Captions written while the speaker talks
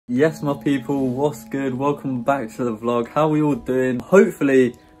Yes, my people, what's good? Welcome back to the vlog. How are we all doing?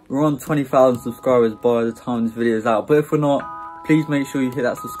 Hopefully we're on 20,000 subscribers by the time this video is out, but if we're not, please make sure you hit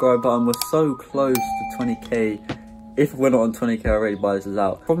that subscribe button. We're so close to 20k if we're not on 20k already by this is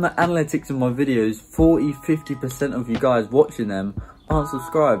out. From the analytics of my videos, 40-50% of you guys watching them aren't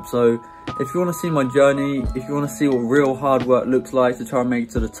subscribed. So if you want to see my journey, if you want to see what real hard work looks like to try and make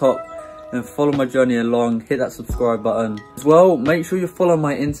it to the top, and follow my journey along, hit that subscribe button. As well, make sure you follow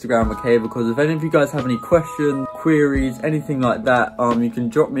my Instagram, okay? Because if any of you guys have any questions, queries, anything like that, you can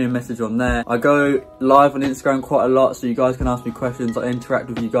drop me a message on there. I go live on Instagram quite a lot, so you guys can ask me questions. I interact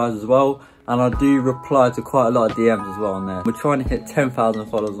with you guys as well, and I do reply to quite a lot of DMs as well on there. We're trying to hit 10,000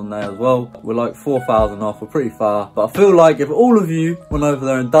 followers on there as well. We're like 4,000 off, we're pretty far. But I feel like if all of you went over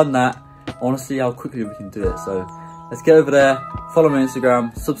there and done that, I want to see how quickly we can do it. So let's get over there, follow my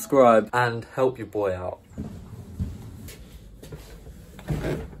Instagram, subscribe, and help your boy out.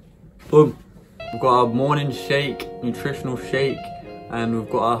 Boom. We've got our morning shake, nutritional shake, and we've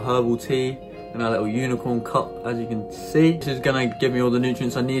got our herbal tea in our little unicorn cup, as you can see. This is gonna give me all the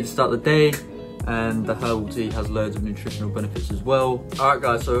nutrients I need to start the day, and the herbal tea has loads of nutritional benefits as well. Alright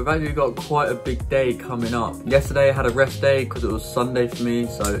guys, so we've actually got quite a big day coming up. Yesterday I had a rest day because it was Sunday for me,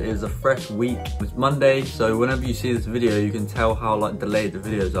 so it is a fresh week. It's Monday, so whenever you see this video you can tell how like delayed the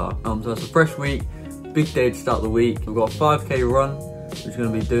videos are. So it's a fresh week, big day to start the week. We've got a 5k run, which we're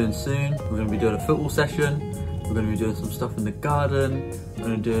going to be doing soon. We're going to be doing a football session. We're going to be doing some stuff in the garden. We're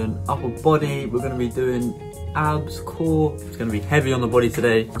going to be doing upper body. We're going to be doing abs, core. It's going to be heavy on the body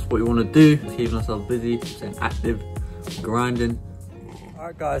today. That's what we want to do, keeping ourselves busy, staying active, grinding.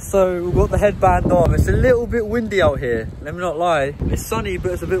 Alright guys, so we've got the headband on. It's a little bit windy out here, let me not lie. It's sunny,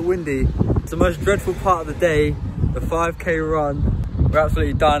 but it's a bit windy. It's the most dreadful part of the day, the 5k run. We're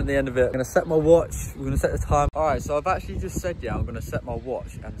absolutely done at the end of it. I'm gonna set my watch, we're gonna set the time. Alright, so I've actually just said, yeah, I'm gonna set my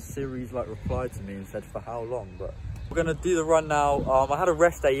watch, and Siri's like replied to me and said for how long, but we're gonna do the run now. I had a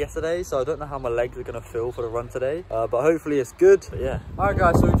rest day yesterday, so I don't know how my legs are gonna feel for the run today, but hopefully it's good. But yeah. Alright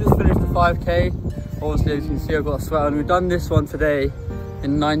guys, so we just finished the 5k. Obviously, as you can see, I've got a sweat on. We've done this one today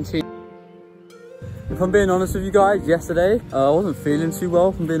in 19. If I'm being honest with you guys, yesterday, I wasn't feeling too well,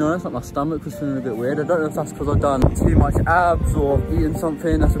 if I'm being honest. Like my stomach was feeling a bit weird. I don't know if that's because I've done too much abs or eaten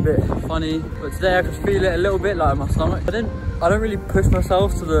something that's a bit funny. But today I could feel it a little bit like in my stomach. I don't really push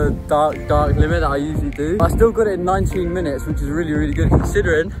myself to the dark limit that I usually do. I still got it in 19 minutes, which is really, really good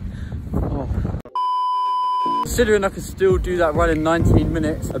considering. Considering I could still do that run in 19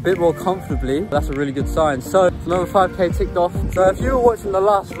 minutes a bit more comfortably, that's a really good sign. So another 5k ticked off. So if you were watching the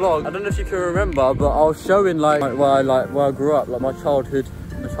last vlog, I don't know if you can remember, but I was showing like where I grew up, like my childhood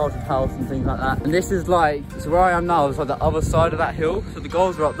house and things like that. And this is like, so where I am now is like the other side of that hill. So the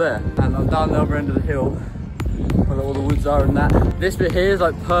goals are up there, and I'm down the other end of the hill where all the woods are and that. This bit here is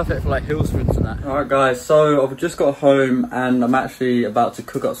like perfect for like hill sprints and that. Alright guys, so I've just got home and I'm actually about to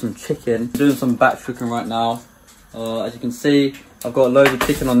cook up some chicken. I'm doing some batch cooking right now. As you can see, I've got loads of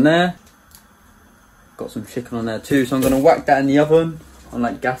chicken on there. Got some chicken on there too, so I'm going to whack that in the oven on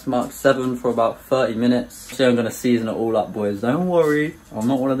like gas mark 7 for about 30 minutes. So I'm going to season it all up, boys. Don't worry, I'm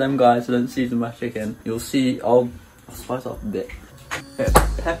not one of them guys who don't season my chicken. You'll see, I'll spice up a bit.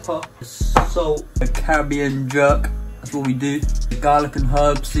 Pepper, salt, a Caribbean jerk. That's what we do. Garlic and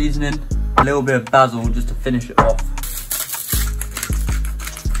herb seasoning. A little bit of basil just to finish it off.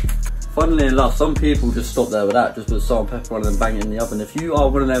 Funnily enough, some people just stop there with that, just with salt and pepper on and bang it in the oven. If you are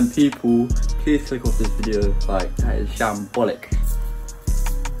one of them people, please click off this video. Like, that is shambolic.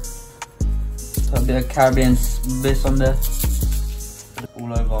 So a bit of Caribbean bliss on there. Put it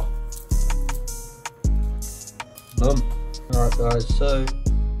all over. Boom. Alright guys, so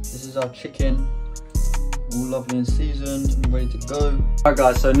this is our chicken. All lovely and seasoned and ready to go. Alright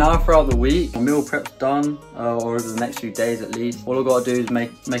guys, so now throughout the week, my meal prep's done, or over the next few days at least. All I've got to do is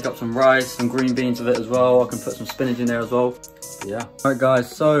make up some rice, some green beans with it as well. I can put some spinach in there as well. But yeah. Alright guys,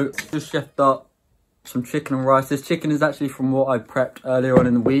 so just chefed up some chicken and rice. This chicken is actually from what I prepped earlier on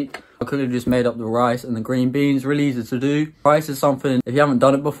in the week. I could have just made up the rice and the green beans, really easy to do. Rice is something, if you haven't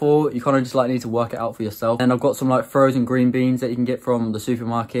done it before, you kind of just like need to work it out for yourself. And I've got some like frozen green beans that you can get from the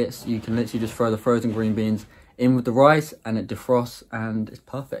supermarkets. You can literally just throw the frozen green beans in with the rice and it defrosts and it's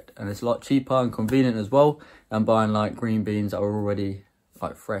perfect. And it's a lot cheaper and convenient as well than buying like green beans that are already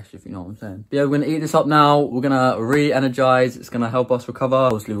like fresh, if you know what I'm saying. But yeah, we're gonna eat this up now. We're gonna re-energize. It's gonna help us recover.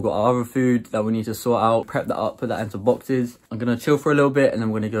 Obviously, we've got our other food that we need to sort out, prep that up, put that into boxes. I'm gonna chill for a little bit and then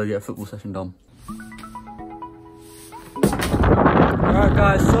we're gonna go get a football session done. Alright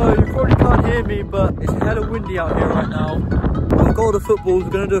guys, so you probably can't hear me, but it's hella windy out here right now. We've got all the footballs, we're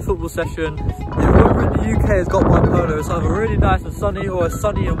gonna do a football session. If you're in the UK has got bipolar. It's either really nice and sunny, or it's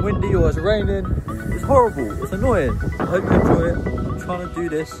sunny and windy, or it's raining. It's horrible, it's annoying. I hope you enjoy it. I'm trying to do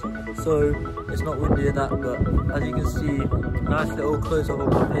this so it's not windy and that, but as you can see, nice little close up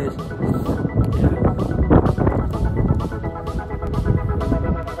of my place.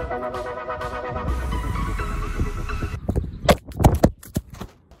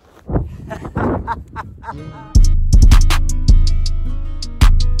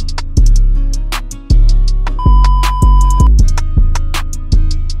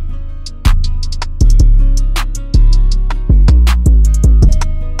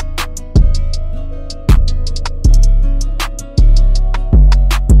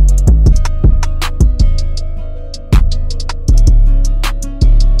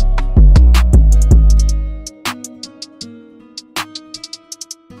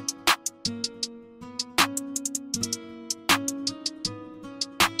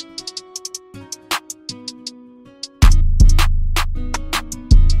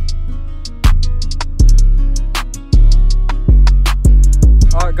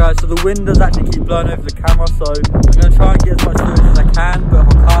 Guys, so the wind does actually keep blowing over the camera, so I'm going to try and get as much footage as I can, but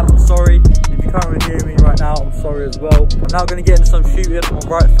if I can't, I'm sorry. If you can't really hear me right now, I'm sorry as well. I'm now going to get into some shooting on my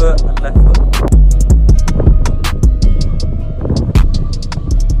right foot and left foot.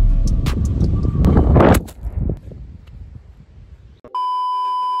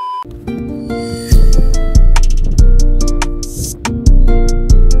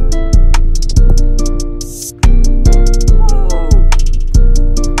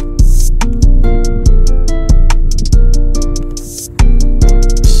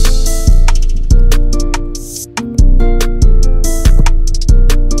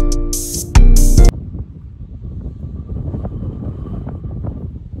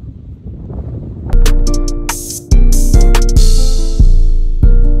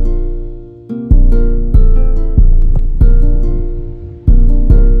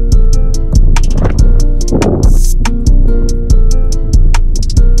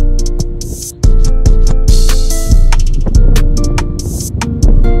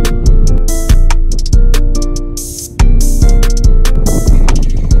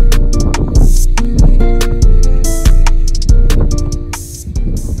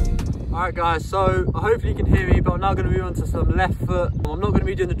 Alright guys, so hopefully you can hear me, but I'm now going to move on to some left foot. I'm not going to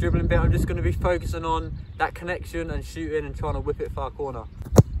be doing the dribbling bit, I'm just going to be focusing on that connection and shooting and trying to whip it far corner.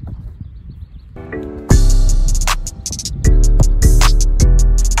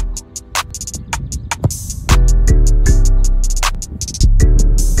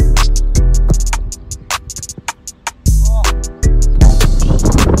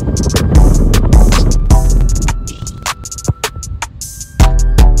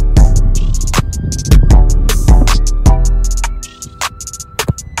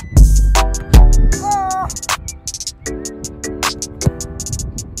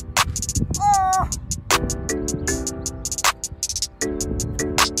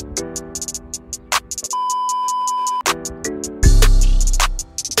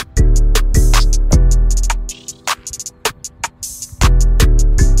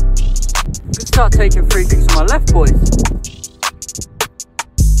 Start taking free kicks on my left, boys.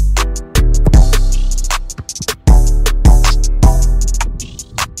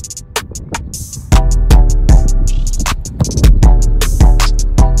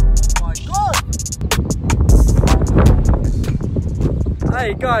 Oh my god!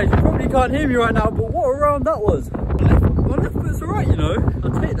 Hey guys, you probably can't hear me right now, but what a round that was. My left foot's alright, you know.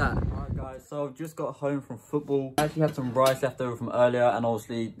 I'll take that. So I've just got home from football. I actually had some rice left over from earlier, and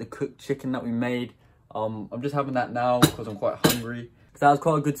obviously the cooked chicken that we made. I'm just having that now because I'm quite hungry. So that was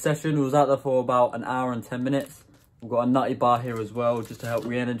quite a good session. We was out there for about an hour and 10 minutes. We've got a nutty bar here as well, just to help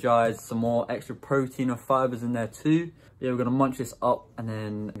re-energize, some more extra protein and fibers in there too. Yeah, we're gonna munch this up, and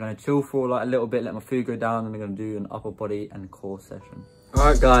then I'm gonna chill for like a little bit, let my food go down, and I'm gonna do an upper body and core session.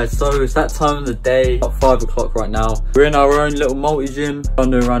 Alright guys, so it's that time of the day, about 5 o'clock right now. We're in our own little multi-gym.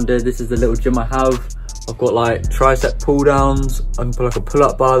 I'm doing around here, this is the little gym I have. I've got like tricep pull downs, I can put like a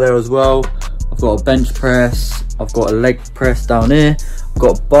pull-up bar there as well. I've got a bench press, I've got a leg press down here. I've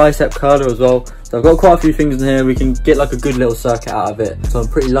got a bicep curler as well. So I've got quite a few things in here. We can get like a good little circuit out of it. So I'm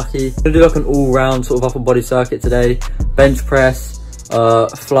pretty lucky. I'm gonna do like an all-round sort of upper body circuit today. Bench press,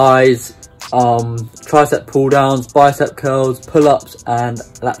 flies, tricep pull downs, bicep curls, pull-ups and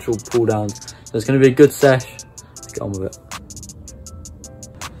lateral pull downs. So it's going to be a good sesh. Let's get on with it.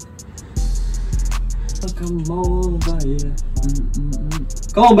 Come on, baby.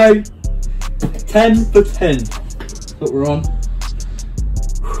 Come on, baby. 10 for 10. That's what we're on.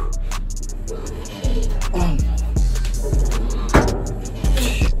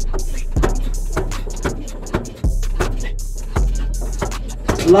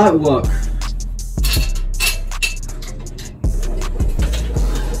 light work.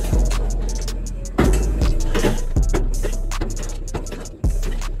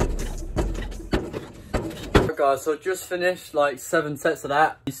 Alright guys, so just finished like 7 sets of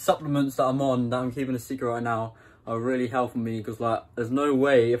that. These supplements that I'm on, that I'm keeping a secret right now, are really helping me, because like there's no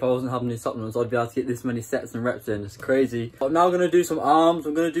way if I wasn't having these supplements I'd be able to get this many sets and reps in. It's crazy. I'm now gonna do some arms.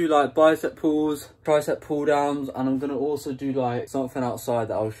 I'm gonna do like bicep pulls, tricep pull downs, and I'm gonna also do like something outside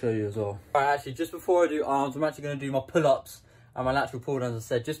that I'll show you as well. Alright, actually just before I do arms, I'm actually gonna do my pull-ups and my lateral pull downs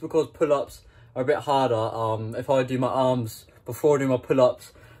instead, just because pull-ups are a bit harder. If I do my arms before I do my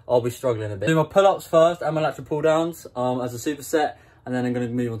pull-ups, I'll be struggling a bit. Do my pull-ups first and my lateral pull downs as a superset, and then I'm gonna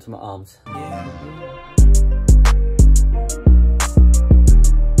move on to my arms.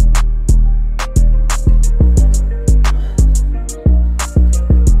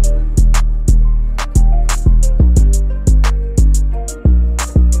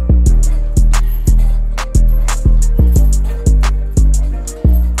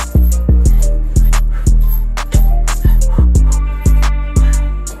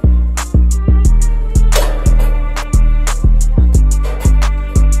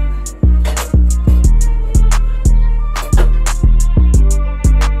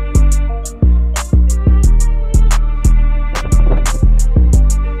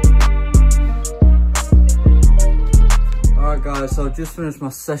 So I just finished my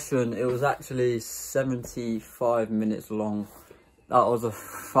session. It was actually 75 minutes long. That was a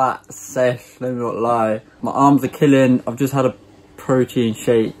fat sesh, let me not lie. My arms are killing. I've just had a protein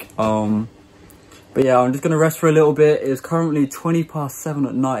shake. But yeah, I'm just gonna rest for a little bit. It's currently 7:20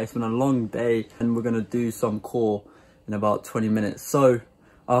 at night. It's been a long day, and we're gonna do some core in about 20 minutes. So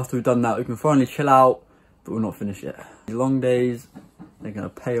after we've done that, we can finally chill out, but we're not finished yet. These long days, they're gonna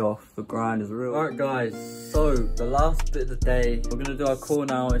pay off. The grind is real. Alright guys, so the last bit of the day, we're gonna do our core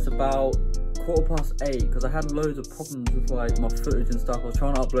now. It's about 8:15 because I had loads of problems with like my footage and stuff. I was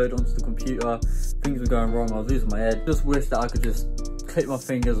trying to upload onto the computer, things were going wrong, I was losing my head. Just wish that I could just click my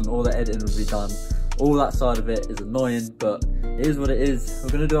fingers and all the editing would be done. All that side of it is annoying, but it is what it is.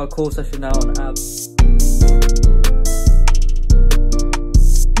 We're gonna do our core session now on abs.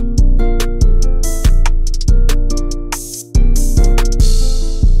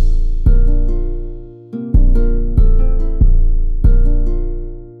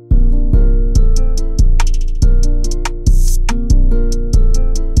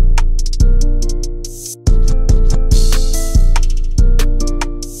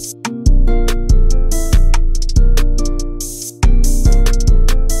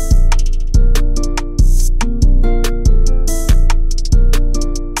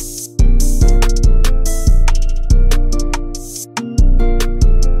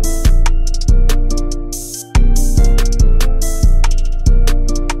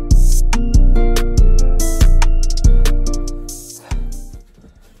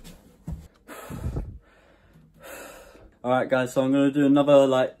 Alright guys, so I'm going to do another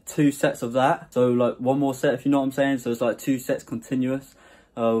like 2 sets of that. So like 1 more set, if you know what I'm saying. So it's like 2 sets continuous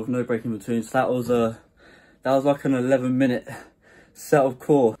with no break in between. So that was like an 11-minute set of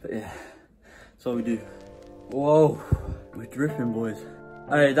core. But yeah, that's what we do. Whoa, we're dripping, boys.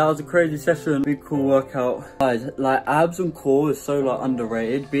 Hey, that was a crazy session, big cool workout. Guys, like abs and core is so like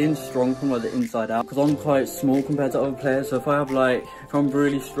underrated, being strong from like the inside out, because I'm quite small compared to other players. So if I'm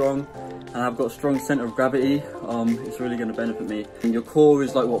really strong and I've got a strong center of gravity, it's really going to benefit me. And your core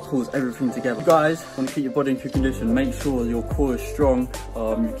is like what pulls everything together. You guys want to keep your body in good condition, make sure your core is strong,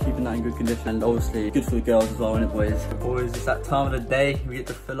 you're keeping that in good condition, and obviously good for the girls as well, isn't it, boys? Boys, it's that time of the day we get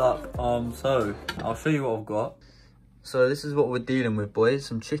to fill up. So I'll show you what I've got. So this is what we're dealing with, boys.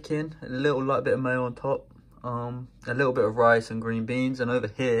 Some chicken, a little light bit of mayo on top, a little bit of rice and green beans, and over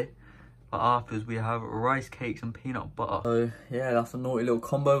here afterwards we have rice cakes and peanut butter. So yeah, that's a naughty little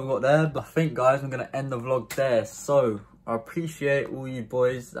combo we've got there. But I think guys, I'm gonna end the vlog there. So I appreciate all you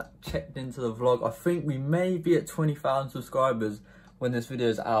boys that checked into the vlog. I think we may be at 20,000 subscribers when this video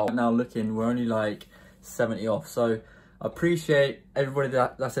is out. Now looking, we're only like 70 off. So I appreciate everybody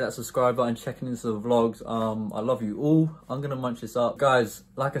that's hit that subscribe button, checking into the vlogs. I love you all. I'm gonna munch this up. Guys,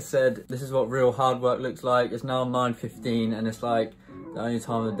 like I said, this is what real hard work looks like. It's now 9:15 and it's like the only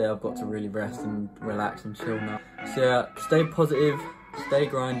time of the day I've got to really rest and relax and chill now. So yeah, stay positive, stay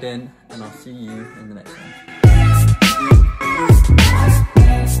grinding, and I'll see you in the next one.